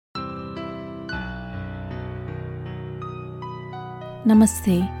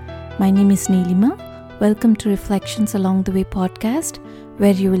Namaste. My name is Neelima. Welcome to Reflections Along the Way podcast,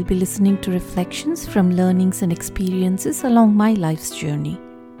 where you will be listening to reflections from learnings and experiences along my life's journey.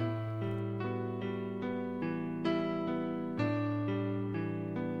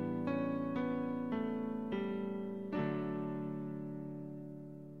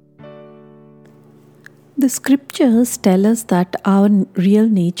 The scriptures tell us that our real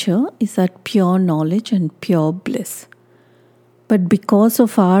nature is that pure knowledge and pure bliss. But because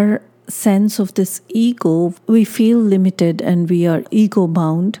of our sense of this ego, we feel limited and we are ego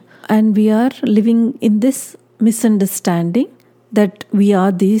bound, and we are living in this misunderstanding that we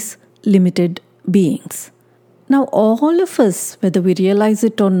are these limited beings. Now, all of us, whether we realize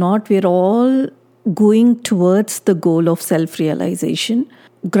it or not, we are all going towards the goal of self-realization.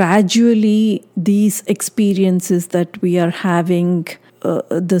 Gradually, these experiences that we are having,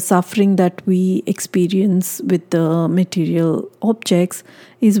 the suffering that we experience with the material objects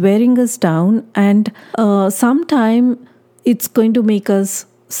is wearing us down, and sometime it's going to make us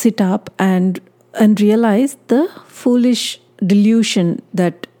sit up and realize the foolish delusion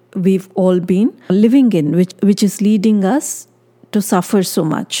that we've all been living in, which is leading us to suffer so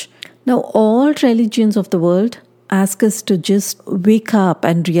much. Now, all religions of the world ask us to just wake up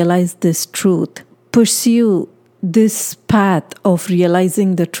and realize this truth, pursue this path of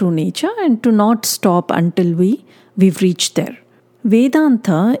realizing the true nature, and to not stop until we've reached there.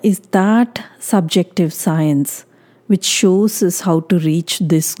 Vedanta is that subjective science which shows us how to reach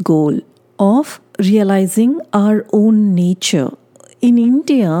this goal of realizing our own nature. In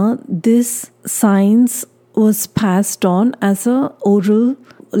India, this science was passed on as an oral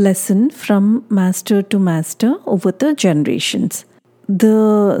lesson from master to master over the generations.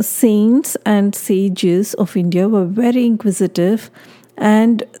 The saints and sages of India were very inquisitive,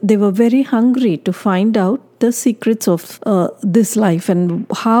 and they were very hungry to find out the secrets of this life and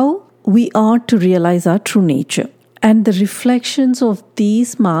how we are to realize our true nature. And the reflections of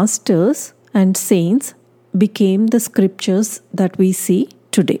these masters and saints became the scriptures that we see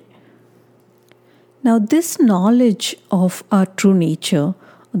today. Now, this knowledge of our true nature,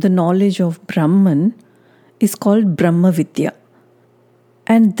 the knowledge of Brahman, is called Brahma Vidya.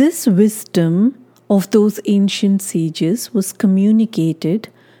 And this wisdom of those ancient sages was communicated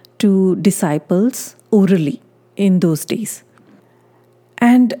to disciples orally in those days.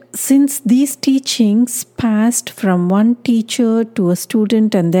 And since these teachings passed from one teacher to a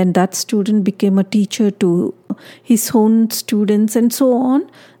student, and then that student became a teacher to his own students, and so on,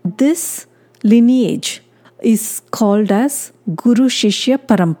 this lineage is called as Guru Shishya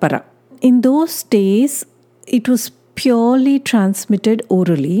Parampara. In those days, it was purely transmitted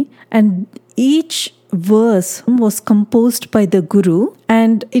orally, and each verse was composed by the Guru,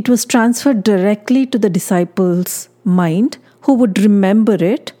 and it was transferred directly to the disciple's mind, who would remember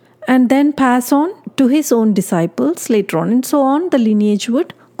it and then pass on to his own disciples later on, and so on the lineage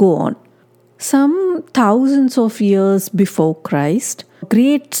would go on. Some thousands of years before Christ, a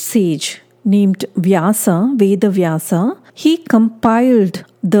great sage named Vyasa, Veda Vyasa, he compiled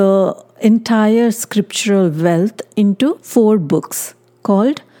the entire scriptural wealth into 4 books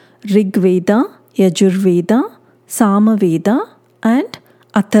called Rig Veda, Yajur Veda, Sama Veda, and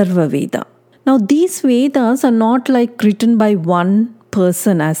Atharva Veda. Now, these Vedas are not like written by one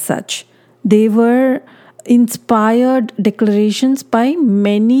person as such. They were inspired declarations by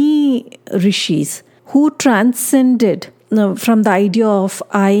many rishis who transcended from the idea of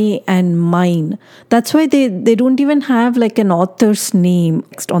I and mine. That's why they don't even have like an author's name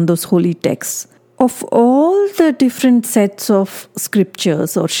on those holy texts. Of all the different sets of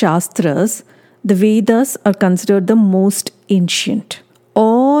scriptures or shastras, the Vedas are considered the most ancient.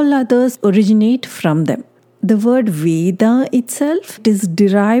 All others originate from them. The word Veda itself is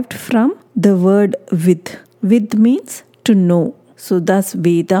derived from the word Vid. Vid means to know. So thus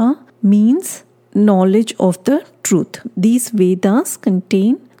Veda means knowledge of the truth. These Vedas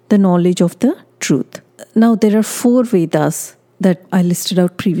contain the knowledge of the truth. Now, there are 4 Vedas that I listed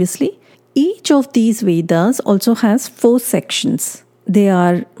out previously. Each of these Vedas also has 4 sections. They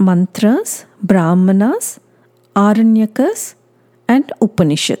are mantras, brahmanas, aranyakas, and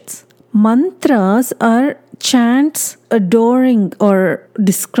Upanishads. Mantras are chants adoring or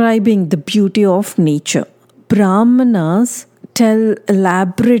describing the beauty of nature. Brahmanas tell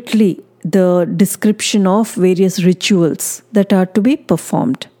elaborately the description of various rituals that are to be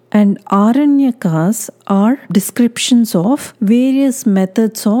performed. And Aranyakas are descriptions of various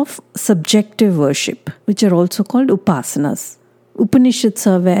methods of subjective worship, which are also called upasanas. Upanishads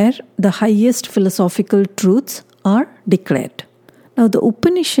are where the highest philosophical truths are declared. Now, the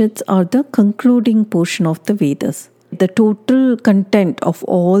Upanishads are the concluding portion of the Vedas. The total content of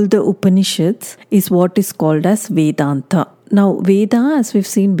all the Upanishads is what is called as Vedanta. Now, Veda, as we've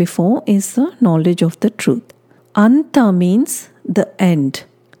seen before, is the knowledge of the truth. Anta means the end.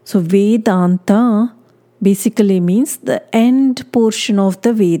 So, Vedanta basically means the end portion of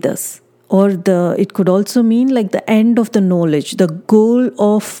the Vedas. Or it could also mean like the end of the knowledge, the goal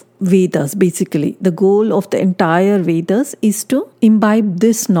of Vedas, basically. The goal of the entire Vedas is to imbibe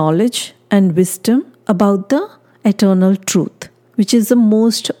this knowledge and wisdom about the eternal truth, which is the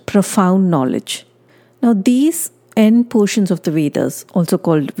most profound knowledge. Now, these end portions of the Vedas, also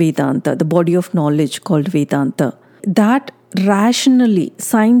called Vedanta, the body of knowledge called Vedanta, that rationally,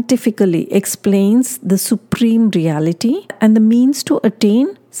 scientifically explains the supreme reality and the means to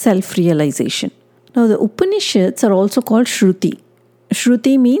attain self-realization. Now, the Upanishads are also called Shruti.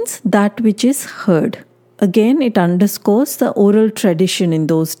 Shruti means that which is heard. Again, it underscores the oral tradition in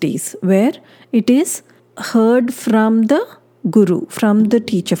those days, where it is heard from the guru, from the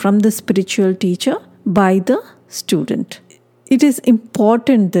teacher, from the spiritual teacher by the student. It is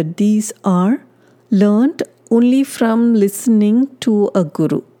important that these are learned only from listening to a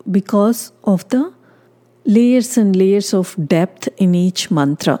guru because of the layers and layers of depth in each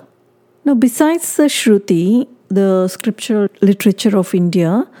mantra. Now, besides the Shruti, the scriptural literature of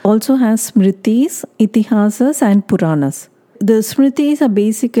India also has Smritis, Itihasas, and Puranas. The Smritis are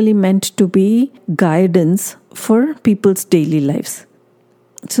basically meant to be guidance for people's daily lives.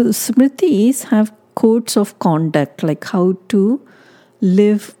 So, Smritis have codes of conduct, like how to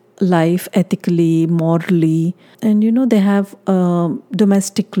live life ethically, morally, and they have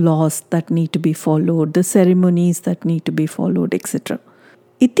domestic laws that need to be followed, the ceremonies that need to be followed, etc.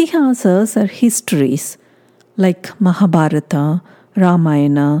 Itihasas are histories like Mahabharata,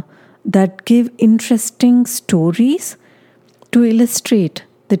 Ramayana, that give interesting stories to illustrate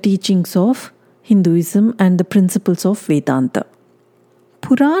the teachings of Hinduism and the principles of Vedanta.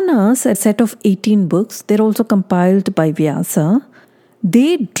 Puranas, a set of 18 books, they're also compiled by Vyasa.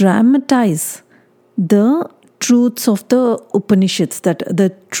 They dramatize the truths of the Upanishads,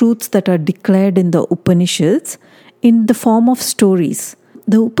 the truths that are declared in the Upanishads in the form of stories.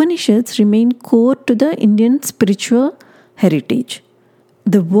 The Upanishads remain core to the Indian spiritual heritage.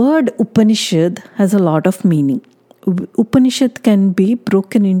 The word Upanishad has a lot of meaning. Upanishad can be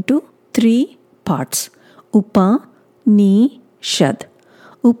broken into 3 parts. Upa, Ni, Shad.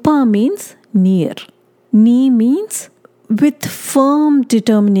 Upa means near. Ni means with firm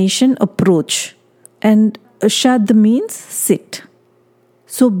determination approach. And Shad means sit.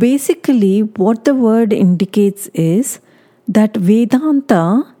 So basically what the word indicates is that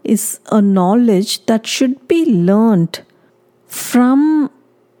Vedanta is a knowledge that should be learned from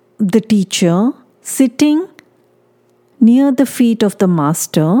the teacher, sitting near the feet of the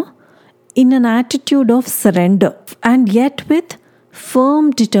master in an attitude of surrender and yet with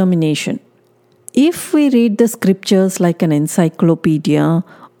firm determination. If we read the scriptures like an encyclopedia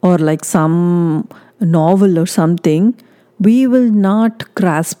or like some novel or something, we will not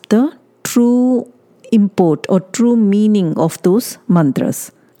grasp the true import or true meaning of those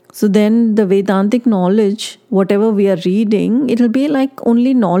mantras. So then the Vedantic knowledge, whatever we are reading, it'll be like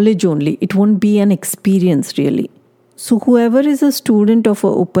only knowledge only. It won't be an experience really. So whoever is a student of a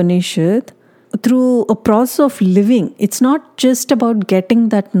Upanishad, through a process of living, it's not just about getting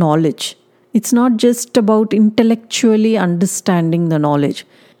that knowledge. It's not just about intellectually understanding the knowledge.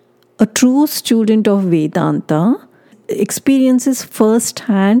 A true student of Vedanta experiences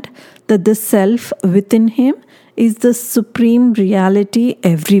firsthand that the self within him is the supreme reality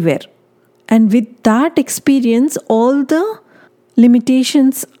everywhere. And with that experience, all the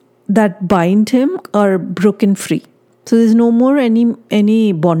limitations that bind him are broken free. So there's no more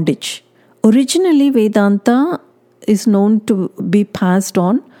any bondage. Originally, Vedanta is known to be passed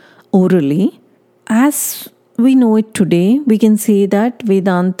on orally. As we know it today, we can say that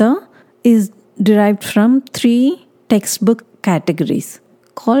Vedanta is derived from 3 textbook categories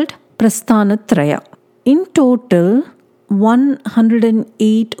called Prasthanatraya. In total,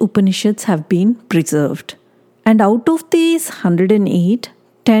 108 Upanishads have been preserved. And out of these 108,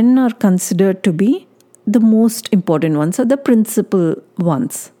 10 are considered to be the most important ones, or the principal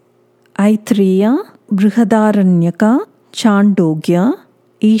ones. Aitreya, Brihadaranyaka, Chandogya,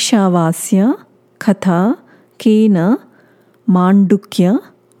 Ishavasya, Katha, Kena, Mandukya,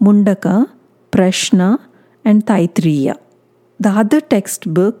 Mundaka, Prashna, and Taittiriya. The other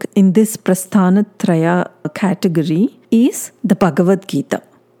textbook in this Prasthanatraya category is the Bhagavad Gita.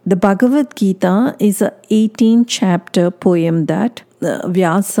 The Bhagavad Gita is an 18-chapter poem that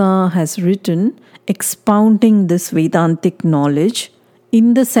Vyasa has written expounding this Vedantic knowledge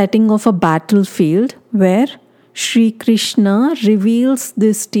in the setting of a battlefield where Sri Krishna reveals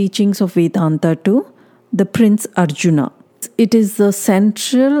these teachings of Vedanta to the Prince Arjuna. It is the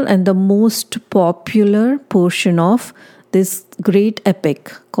central and the most popular portion of this great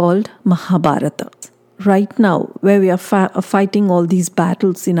epic called Mahabharata. Right now, where we are fighting all these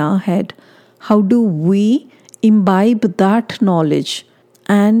battles in our head, how do we imbibe that knowledge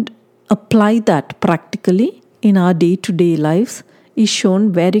and apply that practically in our day-to-day lives is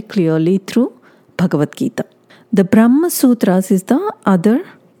shown very clearly through Bhagavad Gita. The Brahma Sutras is the other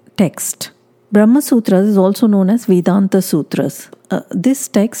text. Brahma Sutras is also known as Vedanta Sutras. This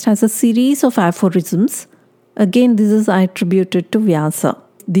text has a series of aphorisms. Again, this is attributed to Vyasa.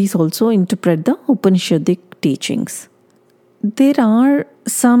 These also interpret the Upanishadic teachings. There are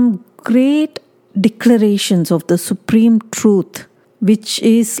some great declarations of the supreme truth, which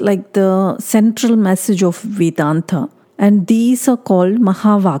is like the central message of Vedanta. And these are called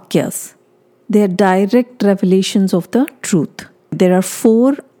Mahavakyas. They are direct revelations of the truth. There are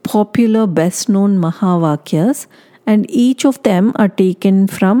 4 popular best-known Mahavakyas, and each of them are taken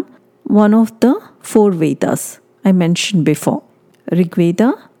from one of the 4 Vedas I mentioned before.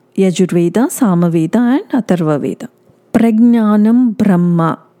 Rigveda, Yajurveda, Samaveda and Atharva Veda. Prajnanam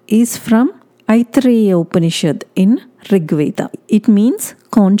Brahma is from Aitareya Upanishad in Rigveda. It means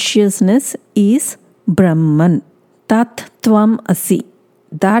consciousness is Brahman. Tat Tvam Asi,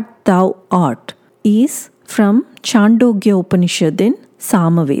 that thou art, is from Chandogya Upanishad in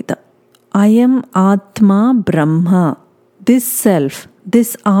Samaveda. I am Atma Brahma. This self,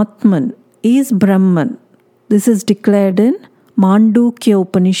 this Atman is Brahman. This is declared in Mandukya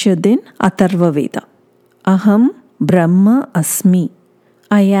Upanishad in Atharva Veda. Aham Brahma Asmi.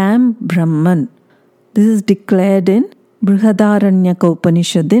 I am Brahman. This is declared in Brihadaranyaka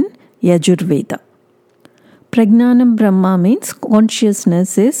Upanishad in Yajurveda. Prajnanam Brahma means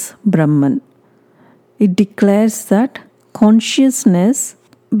consciousness is Brahman. It declares that consciousness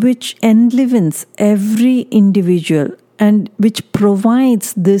which enlivens every individual and which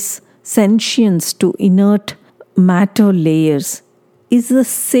provides this sentience to inert matter layers is the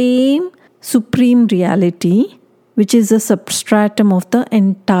same supreme reality which is a substratum of the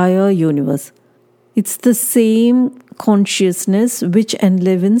entire universe. It's the same consciousness which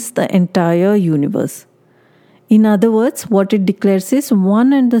enlivens the entire universe. In other words, what it declares is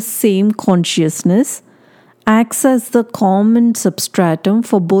one and the same consciousness acts as the common substratum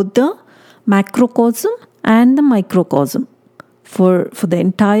for both the macrocosm and the microcosm, for the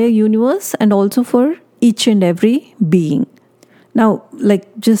entire universe and also for each and every being. Now,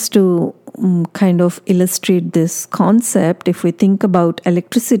 just to kind of illustrate this concept, if we think about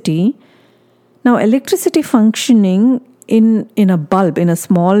electricity, now electricity functioning in a bulb, in a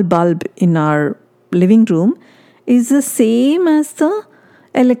small bulb in our living room, is the same as the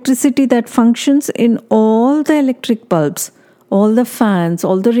electricity that functions in all the electric bulbs, all the fans,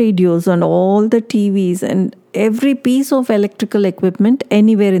 all the radios, and all the TVs, and every piece of electrical equipment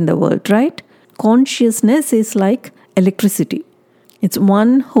anywhere in the world, right? Consciousness is like electricity. It's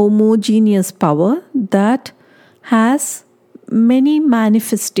one homogeneous power that has many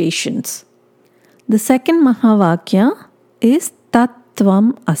manifestations. The second Mahavakya is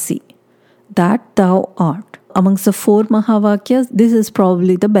Tattvam Asi, that thou art. Amongst the 4 Mahavakyas, this is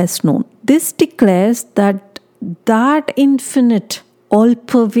probably the best known. This declares that infinite,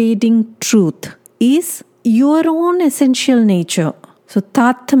 all-pervading truth is your own essential nature. So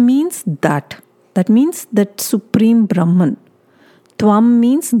Tat means that. That means that supreme Brahman. Tvam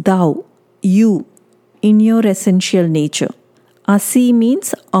means thou, you, in your essential nature. Asi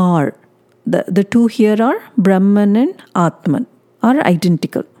means are. The 2 here are Brahman and Atman, are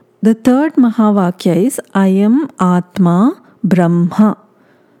identical. The third Mahavakya is I am Atma Brahma.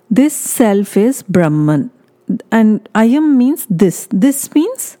 This self is Brahman. And I am means this. This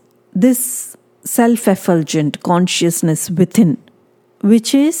means this self-effulgent consciousness within,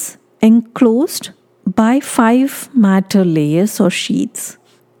 which is enclosed by 5 matter layers or sheaths.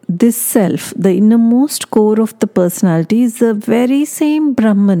 This self, the innermost core of the personality, is the very same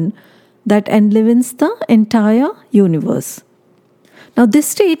Brahman that enlivens the entire universe. Now, this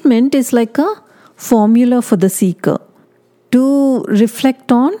statement is like a formula for the seeker to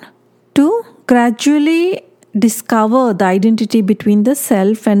reflect on, to gradually discover the identity between the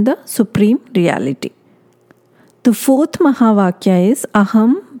self and the supreme reality. The 4th Mahavakya is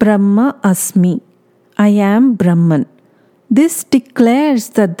Aham Brahma Asmi. I am Brahman. This declares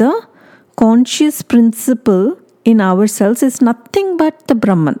that the conscious principle in ourselves is nothing but the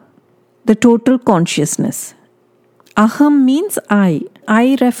Brahman, the total consciousness. Aham means I.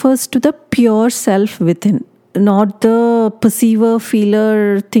 I refers to the pure self within. not the perceiver,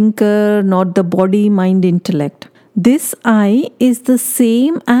 feeler, thinker, not the body, mind, intellect. This I is the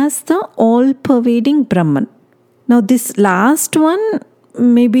same as the all-pervading Brahman. Now, this last one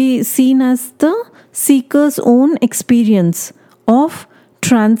may be seen as the seeker's own experience of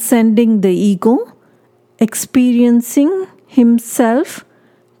transcending the ego, experiencing himself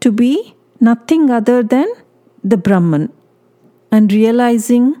to be nothing other than the Brahman, and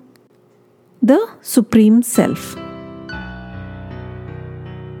realizing the Supreme Self.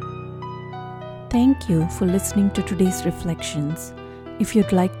 Thank you for listening to today's reflections. If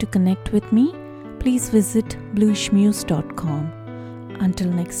you'd like to connect with me, please visit bluishmuse.com.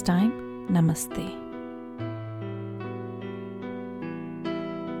 Until next time, Namaste.